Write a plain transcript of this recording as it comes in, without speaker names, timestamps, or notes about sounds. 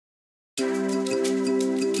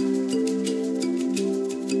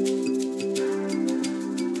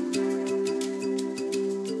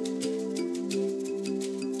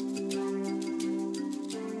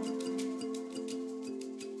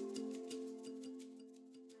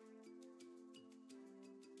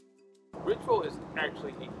Ritual is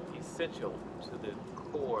actually essential to the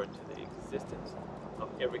core, to the existence of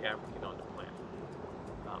every African on the planet.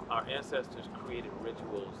 Our ancestors created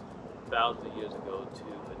rituals thousands of years ago to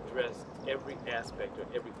address every aspect or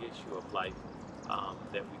every issue of life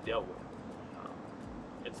that we dealt with. Um,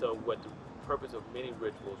 and so what the purpose of many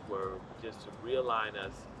rituals were just to realign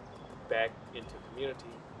us back into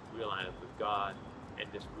community, realign us with God,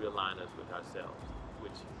 and just realign us with ourselves,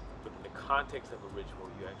 which within the context of a ritual,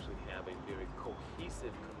 you actually have a very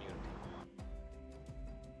cohesive community.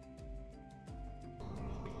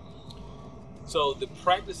 So the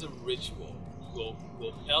practice of ritual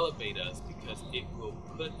will elevate us because it will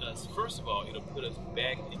put us, first of all, it'll put us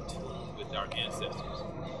back in tune with our ancestors.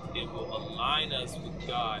 It will align us with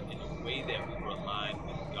God in a way that we were aligned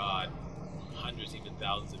with God hundreds, even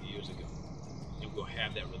thousands of years ago. And we'll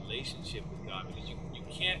have that relationship with God, because you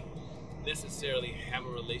can't necessarily have a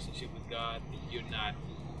relationship with God if you're not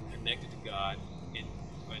connected to God. And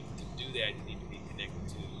to do that, you need to be connected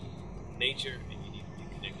to nature, and you need to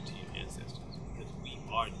be connected to your ancestors, because we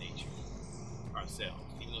are nature ourselves.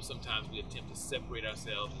 Even though sometimes we attempt to separate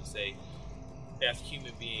ourselves and say, as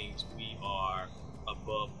human beings, we are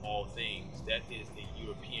above all things. That is a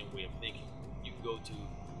European way of thinking. You can go to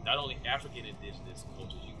not only African indigenous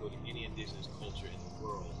cultures, you can go to any indigenous culture in the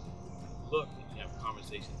world, look and have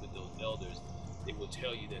conversations with those elders, they will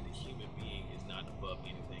tell you that the human being is not above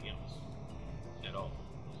anything else at all.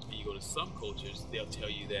 And you go to some cultures, they'll tell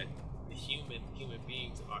you that the human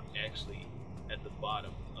beings are actually at the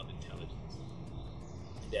bottom of intelligence.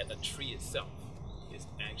 That a tree itself is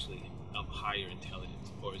actually of higher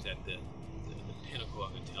intelligence, or is at the pinnacle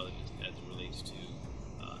of intelligence as it relates to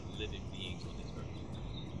living beings on this earth.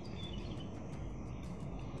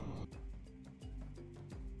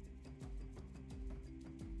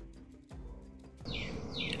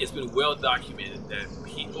 It's been well documented that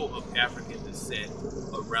people of African descent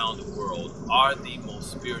around the world are the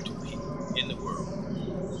most spiritual people in the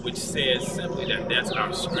world, which says simply that that's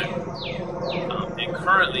our strength. And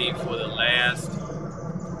currently, for the last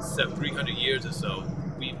 300 years or so,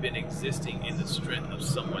 we've been existing in the strength of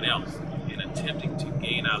someone else and attempting to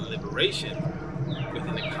gain our liberation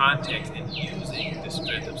within the context and using the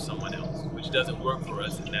strength of someone else, which doesn't work for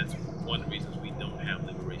us, and that's one of the reasons we don't have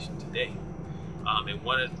liberation today. And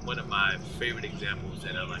one of my favorite examples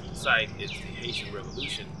that I like to cite is the Haitian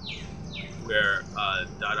Revolution, where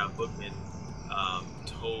Dada Boukman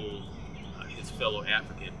told his fellow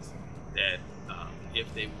Africans that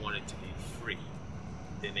if they wanted to be free,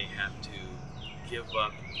 then they have to give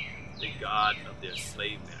up the God of their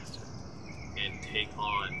slave master and take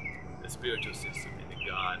on the spiritual system and the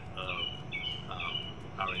God of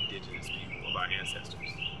our indigenous people, of our ancestors.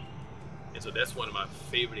 And so that's one of my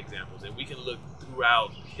favorite examples. And we can look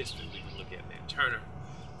throughout history. We can look at Nat Turner,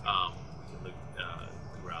 we can look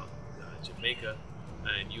throughout Jamaica,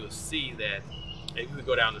 and you will see that if you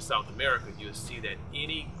go down to South America, you'll see that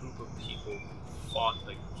any group of people who fought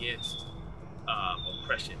against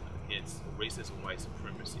oppression, against racism, white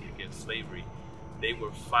supremacy, against slavery, they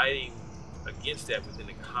were fighting against that within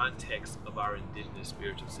the context of our indigenous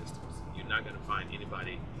spiritual systems. You're not going to find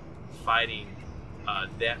anybody fighting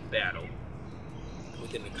that battle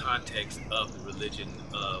within the context of the religion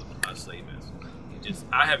of our slave masters.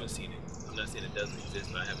 I haven't seen it. I'm not saying it doesn't exist,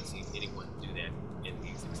 but I haven't seen anyone do that and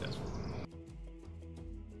be successful.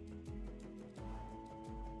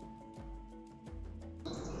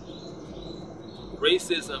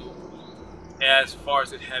 Racism, as far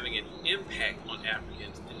as it having an impact on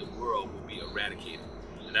Africans in the world, will be eradicated.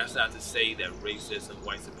 And that's not to say that racism,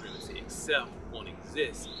 white supremacy itself won't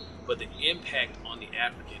exist, but the impact on the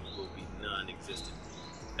African will be non-existent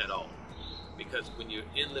at all. Because when you're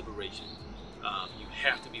in liberation, you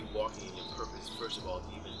have to be walking in your purpose, first of all, to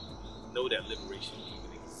even know that liberation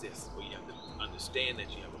even exists, or you have to understand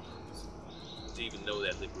that you have a purpose to even know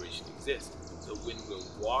that liberation exists. So when we're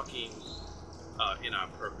walking in our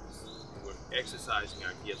purpose, and we're exercising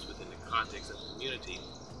our gifts within the context of the community,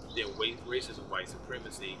 then racism, white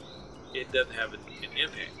supremacy, it doesn't have an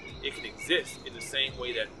impact. It can exist in the same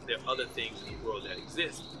way that there are other things in the world that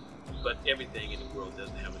exist, but everything in the world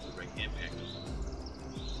doesn't have a direct impact